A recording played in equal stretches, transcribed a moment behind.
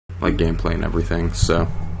like gameplay and everything. So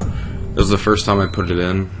this was the first time I put it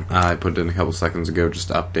in. I put it in a couple seconds ago just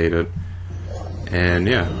to update it, and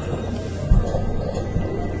yeah,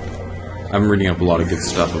 I'm reading up a lot of good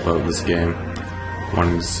stuff about this game.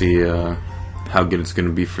 Wanting to see how good it's going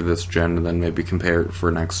to be for this gen, and then maybe compare it for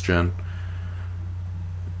next gen.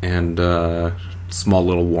 And small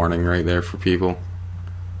little warning right there for people.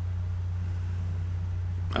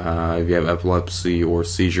 If you have epilepsy or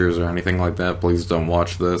seizures or anything like that, please don't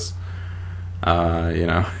watch this. You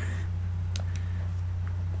know.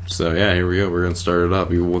 So yeah, here we go. We're gonna start it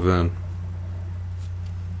up. Evil Within.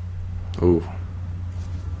 Ooh.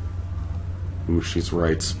 Ooh, she's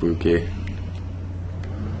right, spooky.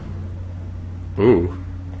 Ooh.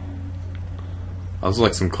 That was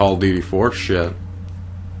like some Call of Duty 4 shit.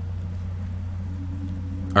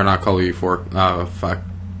 Or not Call of Duty 4, fuck,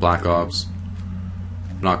 Black Ops.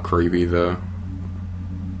 Not creepy though.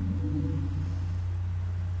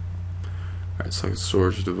 Alright, so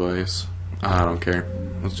storage device. I don't care.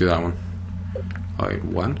 Let's do that one. Wait,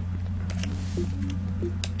 what?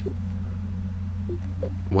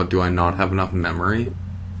 What, do I not have enough memory?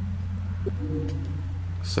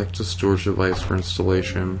 Select a storage device for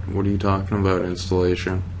installation. What are you talking about,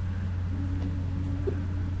 installation?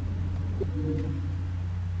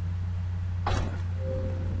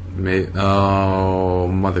 Oh,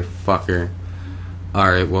 motherfucker.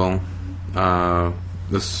 Alright, well,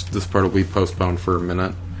 this part will be postponed for a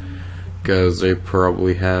minute, because they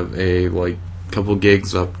probably have a, like, couple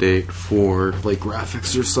gigs update for, like,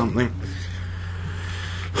 graphics or something.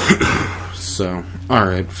 So,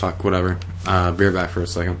 alright, fuck, whatever. Be right back for a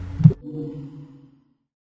second.